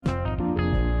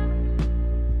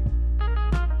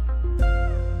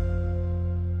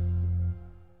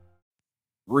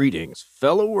Greetings,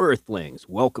 fellow Earthlings.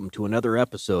 Welcome to another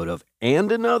episode of And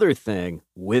Another Thing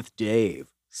with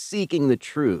Dave. Seeking the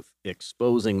truth,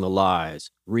 exposing the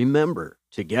lies. Remember,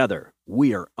 together,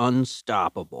 we are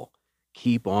unstoppable.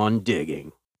 Keep on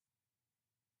digging.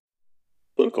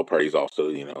 Political parties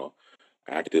also,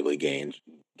 actively get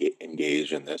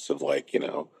engaged in this of like, they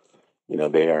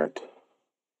they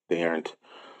aren't,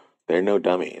 they're no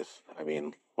dummies. I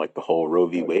mean, like the whole Roe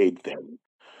v. Wade thing,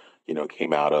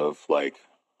 came out of like,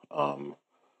 um,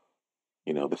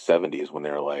 the 70s when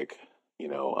they're like, you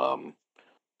know, um,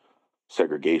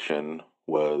 segregation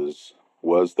was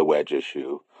the wedge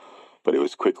issue, but it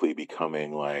was quickly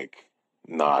becoming like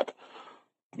not,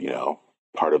 you know,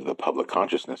 part of the public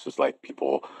consciousness. Is like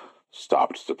people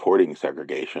stopped supporting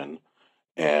segregation.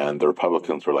 And the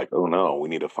Republicans were like, "Oh no, we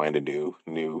need to find a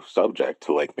new subject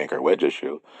to like make our wedge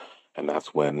issue," and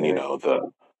that's when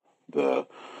Right. the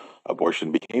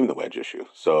abortion became the wedge issue.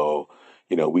 So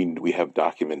we have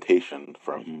documentation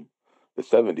from the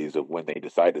 70s of when they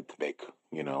decided to make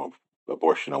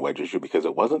abortion a wedge issue because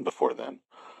it wasn't before then.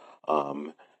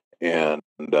 Um, and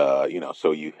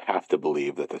so you have to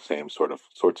believe that the same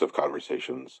sorts of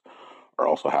conversations are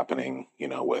also happening,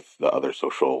 with the other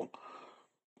social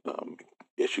um,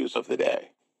 issues of the day,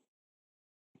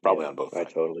 probably Yeah, on both I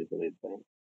sides. totally believe that.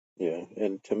 Yeah,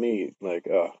 and to me, like,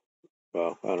 well,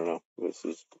 I don't know. This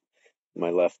is my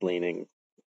left-leaning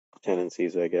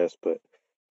tendencies, I guess, but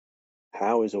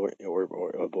how is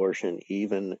or abortion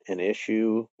even an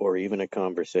issue or even a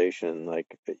conversation? Like,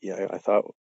 yeah, I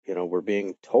thought, we're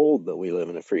being told that we live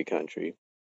in a free country,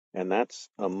 and that's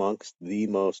amongst the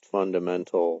most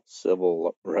fundamental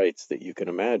civil rights that you can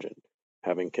imagine,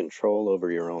 having control over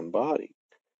your own body.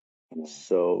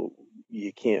 So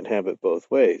you can't have it both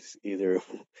ways. Either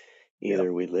Yeah.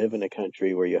 Either we live in a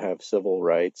country where you have civil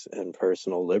rights and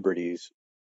personal liberties,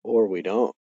 or we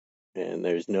don't. And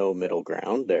there's no middle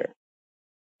ground there.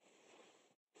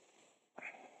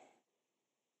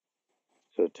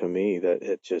 So to me, that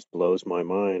it just blows my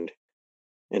mind.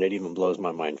 And it even blows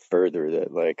my mind further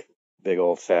that like big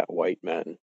old fat white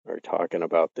men are talking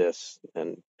about this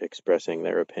and expressing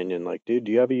their opinion. Like, dude,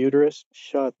 do you have a uterus?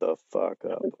 Shut the fuck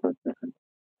up.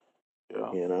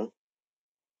 Yeah. You know?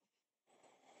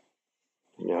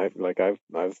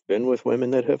 I've been with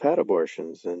women that have had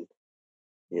abortions, and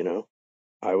you know,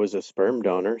 I was a sperm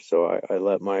donor, so I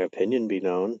let my opinion be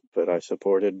known, but I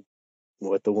supported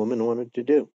what the woman wanted to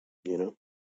do, you know?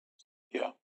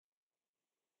 Yeah.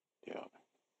 Yeah.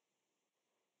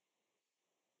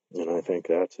 And I think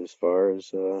that's as far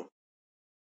as,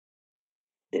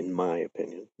 in my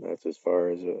opinion, that's as far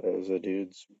as a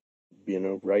dude's,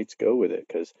 rights go with it,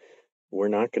 because we're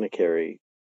not going to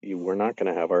we're not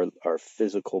going to have our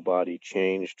physical body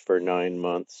changed for 9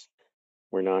 months.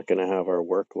 We're not going to have our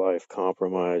work life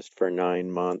compromised for 9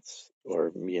 months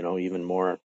or, even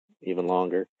more, even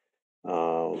longer.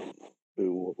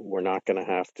 We're not going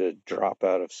to have to drop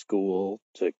out of school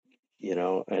to,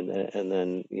 and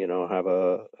then have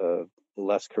a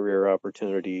less career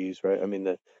opportunities, right? I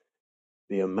mean,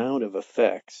 the amount of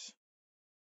effects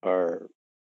are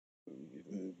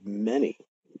many.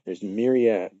 There's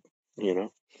myriad, you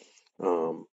know.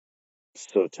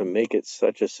 So to make it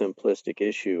such a simplistic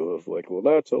issue of like, well,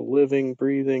 that's a living,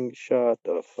 breathing, shut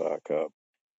the fuck up.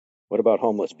 What about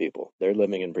homeless people? They're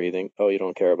living and breathing. Oh, you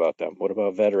don't care about them. What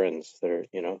about veterans that are,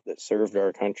 that served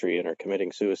our country and are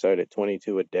committing suicide at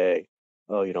 22 a day?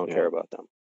 Oh, you don't care Yeah. about them.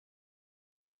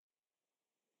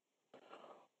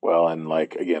 Well, and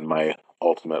like again, my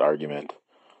ultimate argument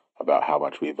about how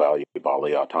much we value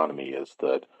bodily autonomy is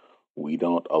that we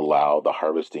don't allow the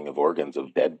harvesting of organs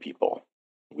of dead people.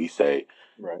 We say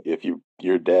Right. if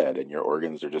you're dead and your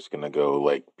organs are just going to go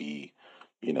like be,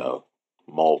 you know,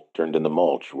 mulch turned into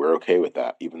mulch, we're okay with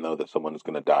that, even though that someone is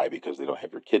going to die because they don't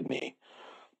have your kidney.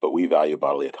 But we value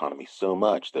bodily autonomy so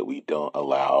much that we don't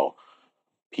allow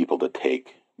people to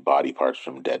take body parts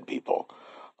from dead people.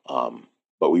 Um,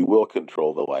 but we will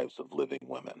control the lives of living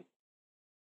women.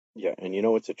 Yeah. And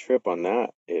what's a trip on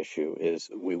that issue is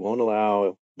we won't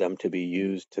allow them to be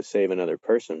used to save another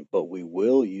person, but we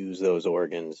will use those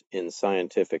organs in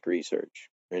scientific research,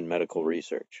 in medical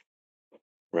research,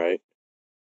 right?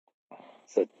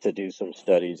 So to do some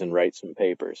studies and write some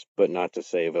papers, but not to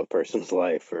save a person's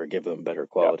life or give them better Yeah.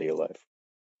 quality of life.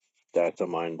 That's a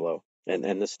mind blow.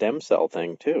 And the stem cell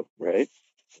thing too, right?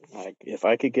 Like if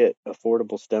I could get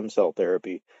affordable stem cell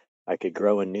therapy, I could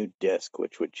grow a new disc,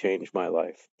 which would change my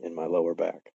life in my lower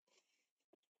back.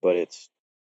 But it's,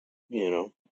 you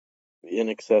know,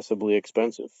 inaccessibly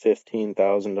expensive,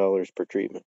 $15,000 per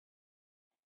treatment.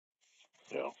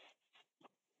 Yeah.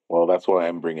 Well, that's why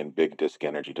I'm bringing big disc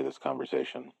energy to this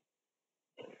conversation.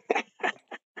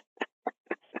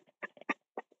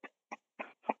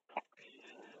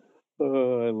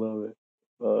 Oh, I love it.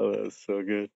 Oh, that's so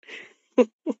good.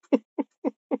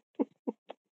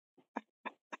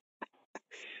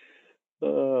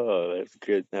 Oh, that's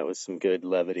good. That was some good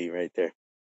levity right there,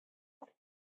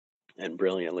 and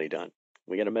brilliantly done.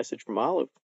 We got a message from Olive.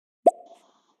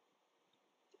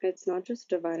 It's not just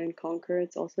divide and conquer,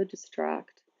 it's also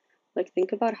distract. Like,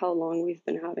 think about how long we've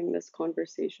been having this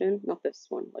conversation. Not this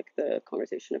one, like the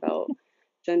conversation about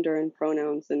gender and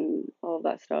pronouns and all of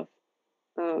that stuff.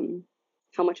 Um,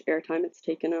 how much airtime it's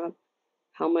taken up,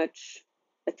 how much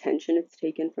attention it's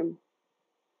taken from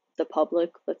the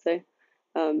public, let's say,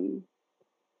 um,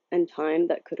 and time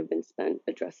that could have been spent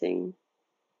addressing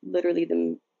literally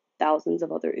the thousands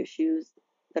of other issues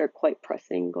that are quite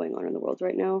pressing going on in the world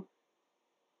right now.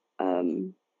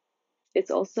 Um,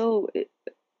 it's also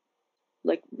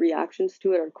like reactions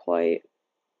to it are quite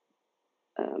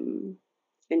um,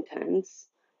 intense,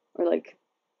 or like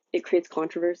it creates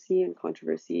controversy, and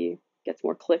controversy gets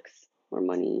more clicks, more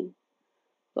money,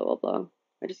 blah blah blah.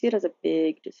 I just see it as a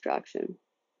big distraction.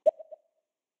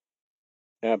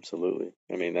 Absolutely.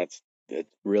 I mean, that's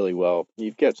really well.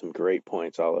 You've got some great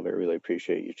points, Olive. I really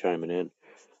appreciate you chiming in.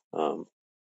 Um,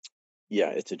 yeah,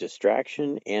 it's a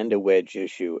distraction and a wedge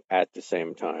issue at the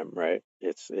same time, right?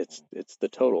 It's the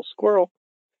total squirrel,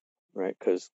 right?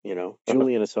 Because,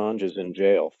 Julian Assange is in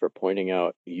jail for pointing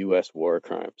out U.S. war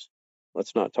crimes.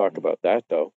 Let's not talk about that,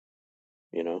 though.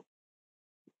 You know,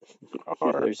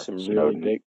 Or there's some really Snowden.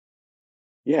 big,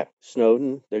 yeah,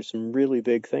 Snowden, there's some really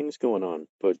big things going on,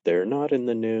 but they're not in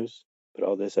the news. But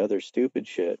all this other stupid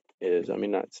shit is, I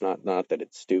mean, not that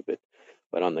it's stupid,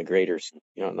 but on the greater,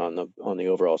 on the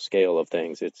overall scale of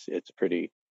things, it's pretty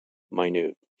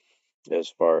minute as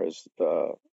far as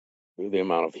the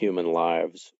amount of human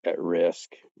lives at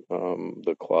risk,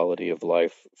 the quality of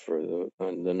life for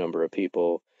the number of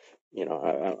people.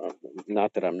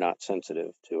 Not that I'm not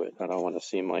sensitive to it. I don't want to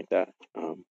seem like that.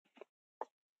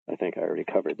 I think I already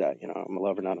covered that. I'm a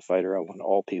lover, not a fighter. I want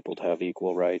all people to have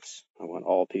equal rights. I want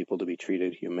all people to be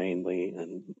treated humanely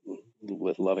and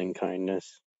with loving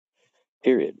kindness.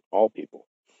 Period. All people,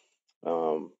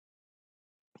 um,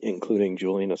 including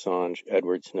Julian Assange,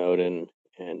 Edward Snowden,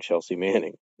 and Chelsea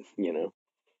Manning. You know,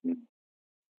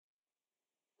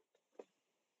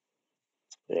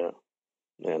 yeah.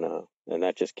 And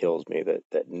that just kills me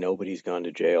that nobody's gone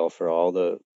to jail for all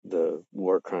the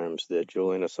war crimes that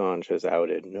Julian Assange has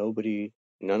outed.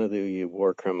 None of the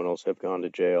war criminals have gone to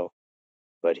jail,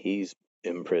 but he's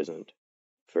imprisoned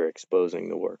for exposing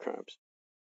the war crimes.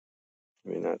 I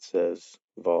mean, that says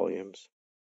volumes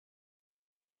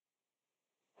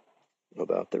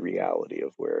about the reality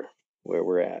of where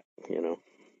we're at,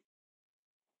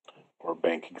 Or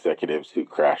bank executives who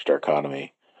crashed our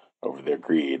economy over their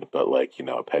greed, but like,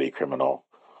 a petty criminal,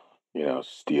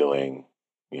 stealing,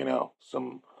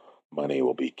 some money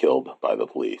will be killed by the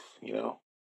police.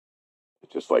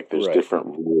 It's just like there's Right. different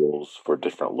rules for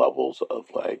different levels of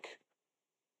like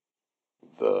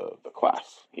the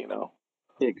class.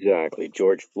 Exactly.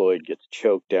 George Floyd gets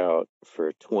choked out for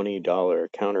a $20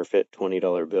 counterfeit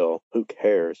 $20 bill. Who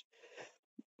cares?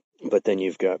 But then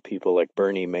you've got people like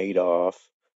Bernie Madoff,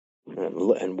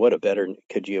 and what a better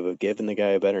could you have given the guy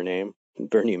a better name?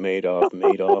 Bernie Madoff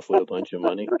made off with a bunch of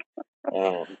money.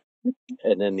 Um,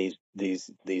 and then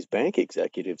these bank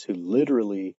executives who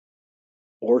literally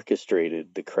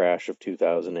orchestrated the crash of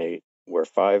 2008, where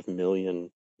 5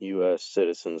 million U.S.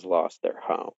 citizens lost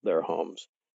their homes.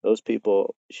 Those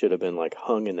people should have been like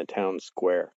hung in the town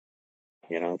square.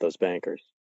 Those bankers.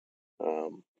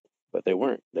 Um, but they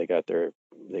weren't. They got their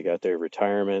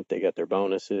retirement. They got their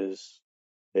bonuses.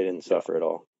 They didn't Yeah. suffer at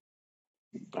all.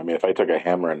 I mean, if I took a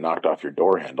hammer and knocked off your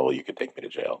door handle, you could take me to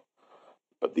jail.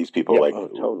 But these people Yeah. like Oh,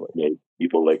 totally. made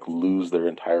people like lose their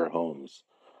entire homes.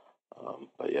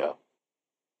 But yeah,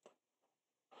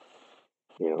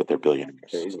 but they're billionaires,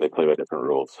 so Crazy. they play by different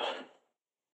rules.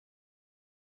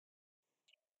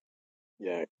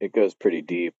 Yeah, it goes pretty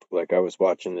deep. Like I was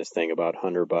watching this thing about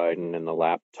Hunter Biden and the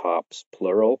laptops,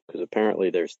 plural, because apparently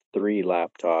there's 3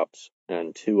 laptops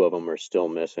and 2 of them are still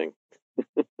missing.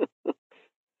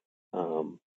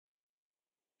 Um,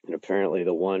 and apparently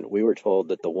we were told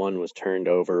that the one was turned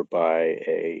over by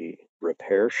a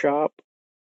repair shop.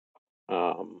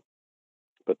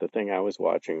 But the thing I was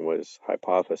watching was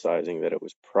hypothesizing that it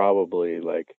was probably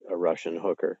like a Russian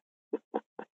hooker.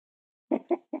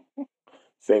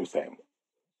 Same.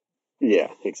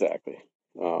 Yeah, exactly.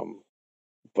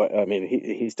 But I mean,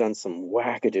 he's done some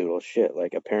wackadoodle shit.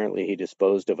 Like apparently he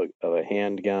disposed of a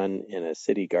handgun in a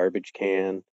city garbage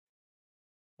can.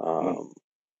 Mm.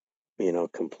 Um,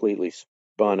 completely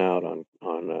spun out on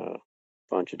a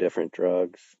bunch of different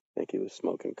drugs. I think he was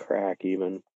smoking crack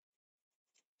even.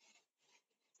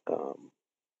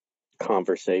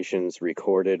 Conversations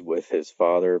recorded with his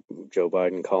father, Joe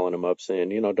Biden, calling him up saying,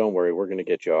 don't worry, we're going to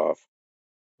get you off.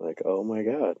 Like, oh my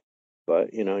God.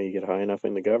 But, you get high enough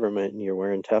in the government and you're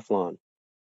wearing Teflon,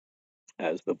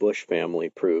 as the Bush family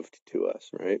proved to us,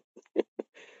 right?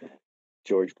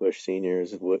 George Bush Sr.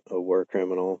 is a war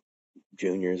criminal.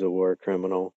 Jr. is a war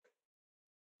criminal.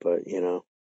 But,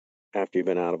 after you've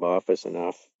been out of office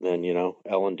enough, then,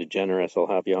 Ellen DeGeneres will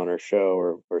have you on her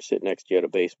show or sit next to you at a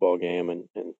baseball game and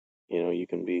you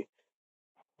can be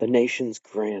the nation's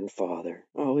grandfather.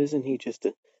 Oh, isn't he just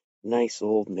a nice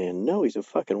old man? No, he's a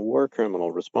fucking war criminal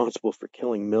responsible for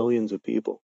killing millions of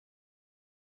people.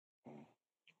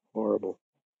 Horrible.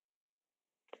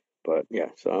 But yeah,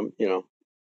 so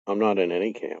I'm not in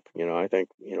any camp. I think,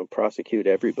 prosecute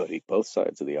everybody, both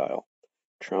sides of the aisle.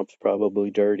 Trump's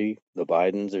probably dirty. The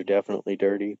Bidens are definitely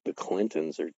dirty. The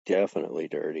Clintons are definitely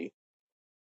dirty.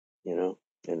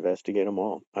 Investigate them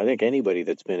all. I think anybody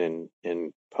that's been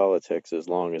in politics as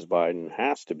long as Biden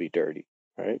has to be dirty,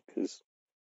 right? Because,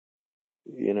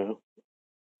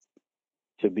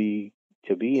 to be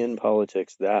in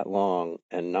politics that long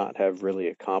and not have really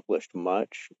accomplished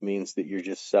much means that you're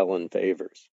just selling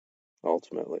favors,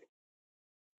 ultimately.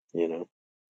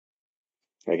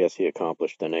 I guess he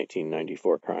accomplished the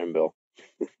 1994 crime bill.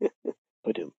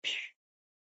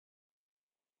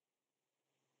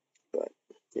 But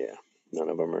yeah, none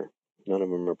of them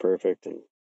are perfect, and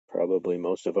probably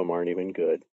most of them aren't even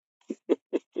good.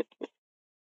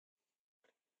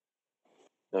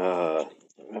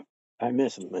 I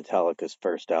miss Metallica's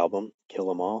first album, Kill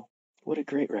 'Em All. What a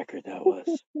great record that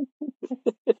was.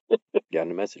 Got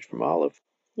a message from Olive.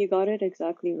 You got it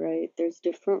exactly right. There's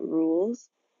different rules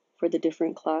for the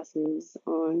different classes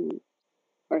on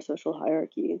our social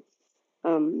hierarchy.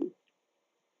 And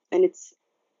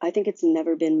I think it's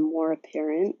never been more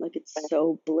apparent. Like, it's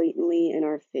so blatantly in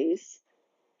our face.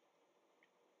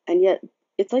 And yet,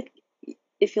 it's like,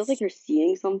 it feels like you're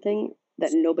seeing something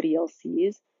that nobody else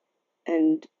sees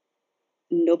and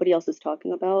nobody else is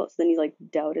talking about. So then you like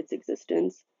doubt its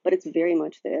existence, but it's very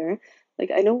much there. Like,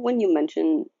 I know when you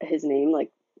mention his name,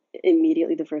 like,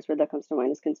 immediately the first word that comes to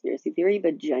mind is conspiracy theory,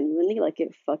 but genuinely, like,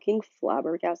 it fucking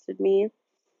flabbergasted me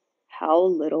how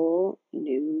little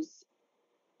news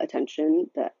attention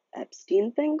the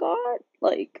Epstein thing got.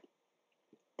 Like,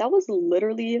 that was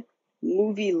literally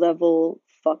movie level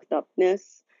fucked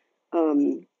upness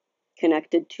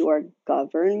connected to our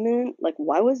government. Like,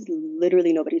 why was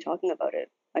literally nobody talking about it?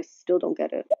 I still don't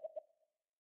get it.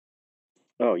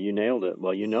 Oh, you nailed it.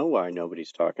 Well, you know why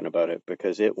nobody's talking about it,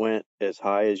 because it went as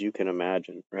high as you can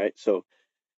imagine, right? So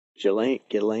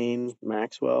Ghislaine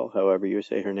Maxwell, however you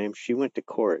say her name, she went to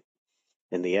court,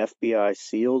 and the FBI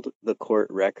sealed the court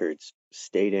records,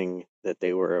 stating that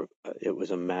it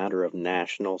was a matter of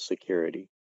national security.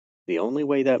 The only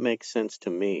way that makes sense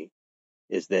to me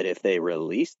is that if they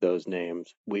released those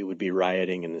names, we would be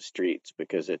rioting in the streets,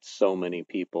 because it's so many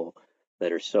people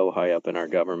that are so high up in our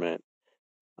government.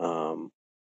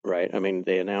 Right? I mean,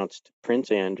 they announced Prince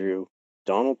Andrew,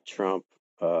 Donald Trump,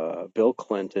 Bill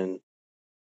Clinton,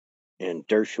 and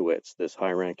Dershowitz, this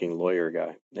high-ranking lawyer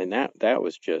guy, and that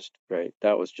was just right.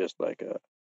 That was just like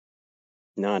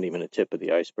not even a tip of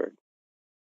the iceberg.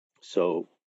 So,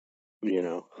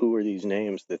 who are these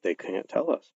names that they can't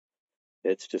tell us?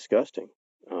 It's disgusting.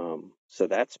 So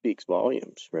that speaks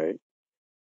volumes, right,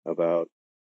 about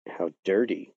how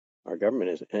dirty our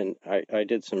government is. And I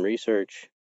did some research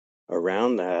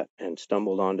around that and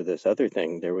stumbled onto this other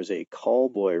thing. There was a call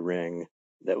boy ring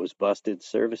that was busted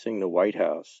servicing the White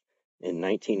House in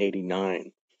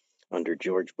 1989 under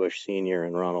George Bush Sr.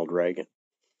 and Ronald Reagan.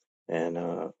 And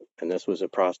this was a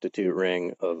prostitute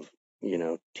ring of,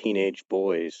 teenage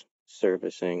boys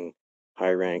servicing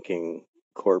high-ranking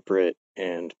corporate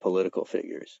and political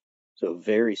figures. So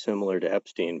very similar to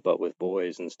Epstein, but with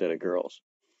boys instead of girls.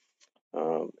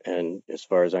 And as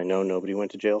far as I know, nobody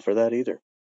went to jail for that either.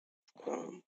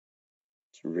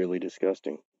 It's really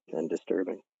disgusting and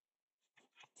disturbing.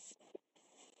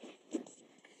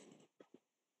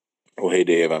 Well, hey,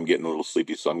 Dave, I'm getting a little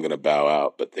sleepy, so I'm going to bow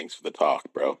out, but thanks for the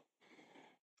talk, bro.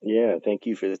 Yeah, thank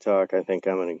you for the talk. I think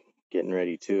I'm getting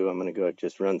ready too. I'm going to go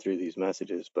just run through these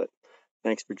messages, but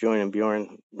thanks for joining,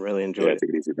 Bjorn. Really enjoyed it.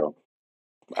 Take it easy, bro.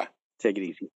 Bye. Take it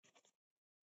easy.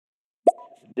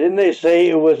 Didn't they say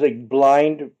it was a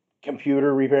blind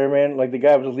computer repairman? Like the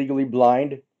guy was legally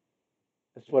blind?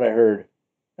 That's what I heard.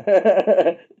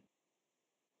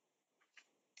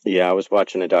 Yeah, I was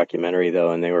watching a documentary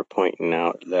though, and they were pointing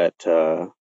out that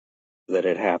that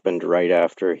it happened right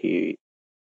after he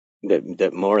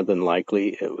that more than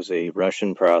likely it was a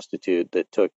Russian prostitute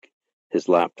that took his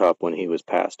laptop when he was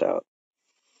passed out.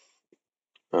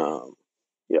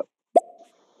 Yep.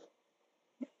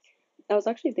 I was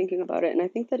actually thinking about it, and I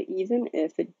think that even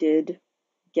if it did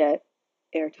get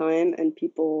airtime and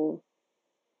people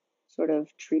sort of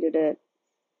treated it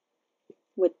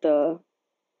with the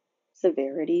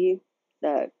severity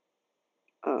that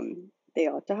they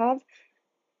ought to have,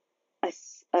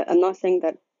 I'm not saying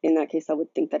that in that case I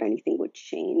would think that anything would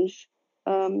change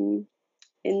in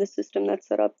the system that's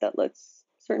set up that lets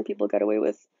certain people get away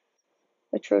with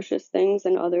atrocious things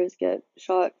and others get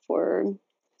shot for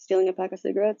stealing a pack of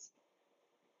cigarettes.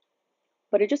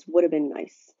 But it just would have been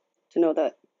nice to know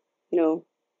that,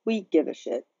 we give a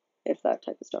shit if that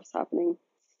type of stuff's happening.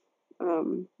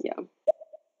 Yeah.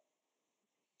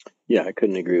 Yeah, I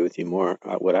couldn't agree with you more.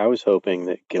 What I was hoping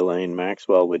that Ghislaine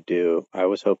Maxwell would do, I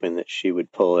was hoping that she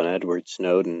would pull an Edward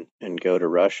Snowden and go to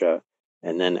Russia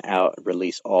and then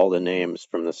release all the names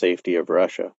from the safety of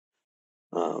Russia.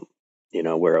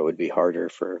 Where it would be harder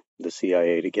for the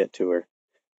CIA to get to her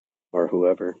or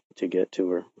whoever to get to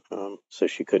her. So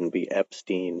she couldn't be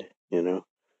Epsteined,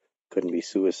 couldn't be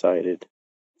suicided.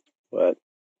 But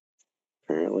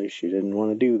apparently she didn't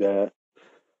want to do that.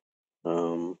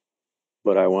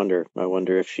 But I wonder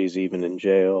if she's even in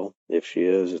jail. If she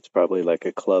is, it's probably like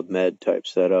a Club Med type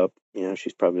setup.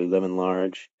 She's probably living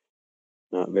large,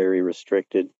 not very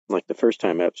restricted. Like the first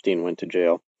time Epstein went to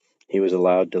jail, he was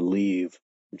allowed to leave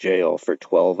jail for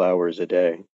 12 hours a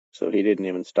day. So he didn't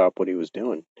even stop what he was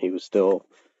doing. He was still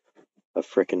a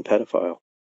frickin' pedophile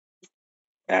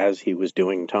as he was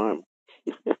doing time.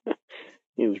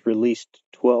 He was released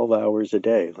 12 hours a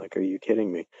day. Like, are you kidding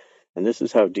me? And this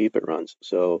is how deep it runs.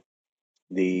 So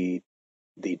the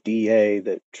DA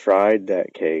that tried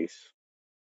that case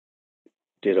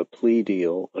did a plea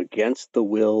deal against the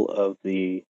will of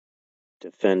the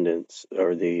defendants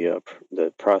or the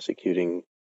prosecuting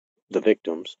the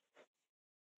victims,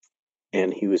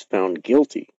 and he was found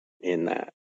guilty in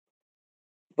that.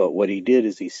 But what he did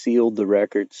is he sealed the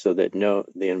records so that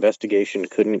the investigation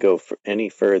couldn't go any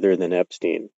further than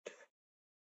Epstein.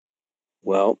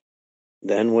 Well,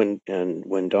 then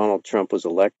when Donald Trump was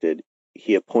elected,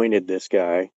 he appointed this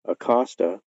guy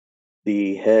Acosta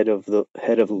the head of the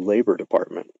Labor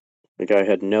Department. The guy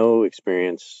had no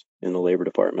experience in the Labor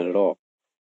Department at all.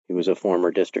 He was a former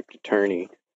district attorney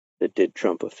that did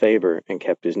Trump a favor and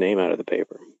kept his name out of the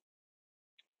paper.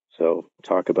 So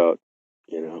talk about,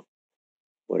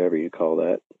 whatever you call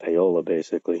that, payola,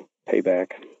 basically,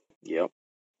 payback. Yep.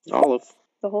 Olive.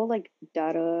 The whole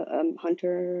data,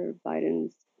 Hunter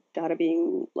Biden's data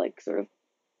being sort of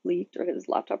leaked, or his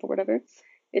laptop or whatever,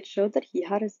 it showed that he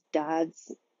had his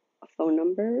dad's phone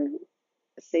number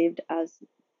saved as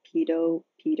pedo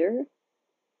Peter,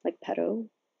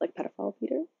 pedophile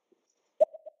Peter.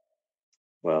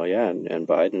 Well, yeah, and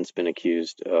Biden's been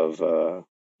accused of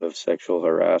sexual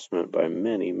harassment by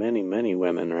many, many, many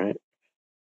women, right?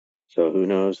 So who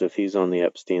knows if he's on the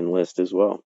Epstein list as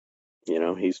well?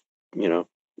 He's,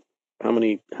 how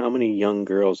many young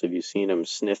girls have you seen him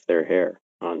sniff their hair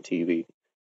on TV?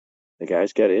 The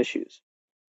guy's got issues.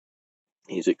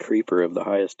 He's a creeper of the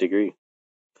highest degree.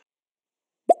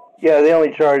 Yeah, they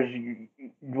only charge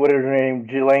whatever her name,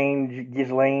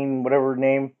 Ghislaine, whatever her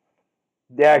name.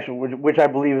 The actual, which I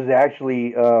believe is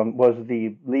actually was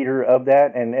the leader of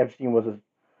that, and Epstein was a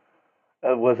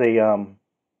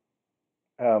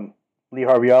Lee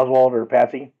Harvey Oswald or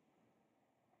Patsy.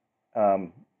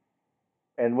 And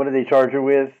what did they charge her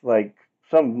with? Like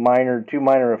two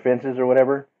minor offenses or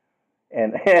whatever.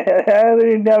 And they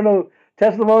didn't have no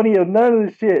testimony of none of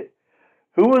this shit.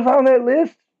 Who was on that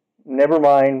list? Never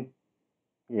mind.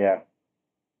 Yeah.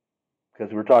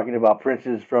 Because we're talking about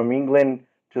princes from England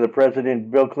to the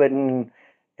president, Bill Clinton,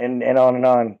 and on and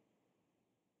on.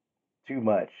 Too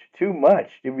much.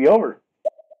 It'd be over.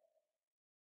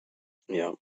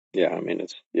 Yeah. Yeah, I mean,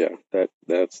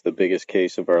 that's the biggest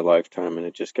case of our lifetime, and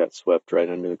it just got swept right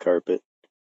under the carpet.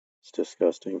 It's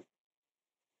disgusting.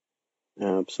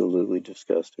 Absolutely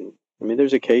disgusting. I mean,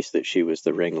 there's a case that she was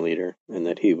the ringleader, and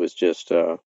that he was just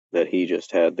that he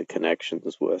just had the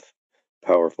connections with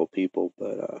powerful people,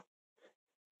 but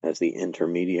as the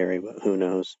intermediary. But who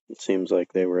knows? It seems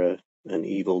like they were an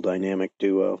evil dynamic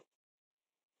duo.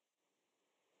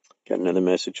 Got another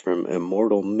message from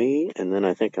Immortal Me, and then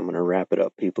I think I'm going to wrap it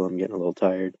up, people. I'm getting a little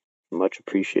tired. Much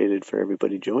appreciated for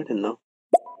everybody joining, though.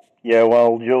 Yeah,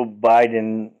 while Joe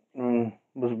Biden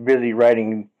was busy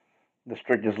writing the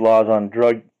strictest laws on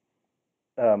drug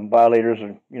violators,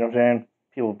 or what I'm saying,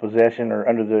 people possession or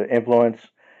under the influence,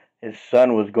 his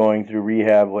son was going through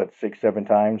rehab 6-7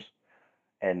 times,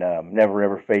 and never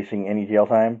ever facing any jail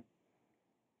time,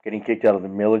 getting kicked out of the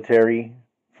military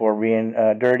for being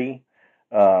dirty.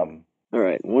 All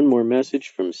right, one more message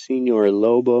from Senor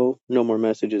Lobo. No more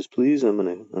messages, please. I'm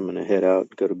gonna head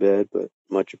out, go to bed. But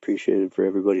much appreciated for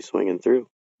everybody swinging through.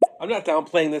 I'm not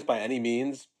downplaying this by any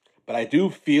means, but I do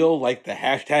feel like the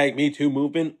hashtag #MeToo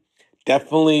movement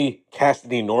definitely cast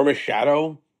an enormous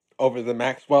shadow over the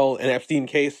Maxwell and Epstein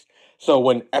case. So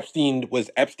when Epstein was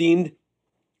Epsteined,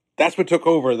 that's what took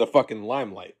over the fucking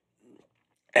limelight.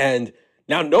 And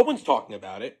now no one's talking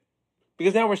about it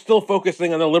because now we're still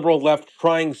focusing on the liberal left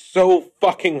trying so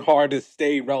fucking hard to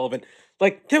stay relevant.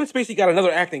 Like, Kevin Spacey got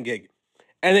another acting gig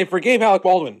and they forgave Alec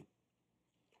Baldwin.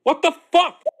 What the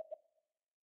fuck?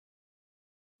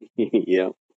 Yeah,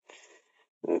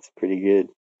 that's pretty good.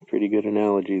 Pretty good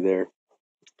analogy there.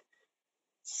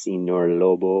 Senor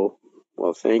Lobo.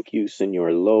 Well, thank you,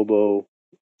 Senor Lobo,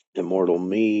 Immortal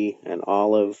Me, and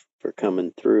Olive for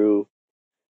coming through.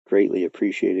 Greatly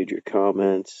appreciated your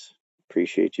comments.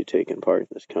 Appreciate you taking part in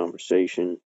this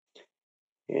conversation.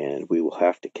 And we will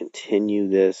have to continue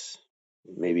this.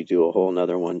 Maybe do a whole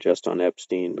nother one just on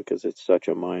Epstein because it's such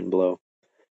a mind blow.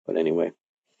 But anyway,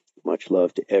 much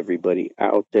love to everybody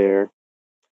out there.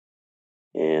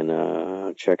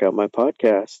 And check out my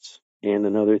podcasts and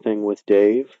Another Thing with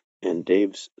Dave and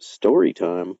Dave's Story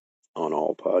Time on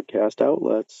all podcast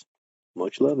outlets.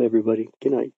 Much love, everybody.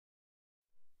 Good night.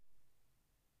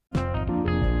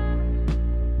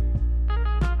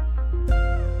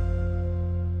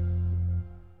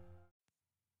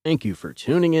 Thank you for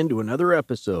tuning in to another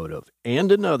episode of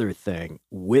And Another Thing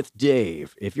with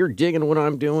Dave. If you're digging what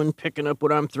I'm doing, picking up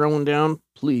what I'm throwing down,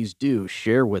 please do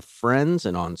share with friends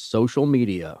and on social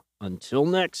media. Until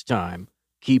next time,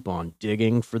 keep on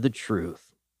digging for the truth.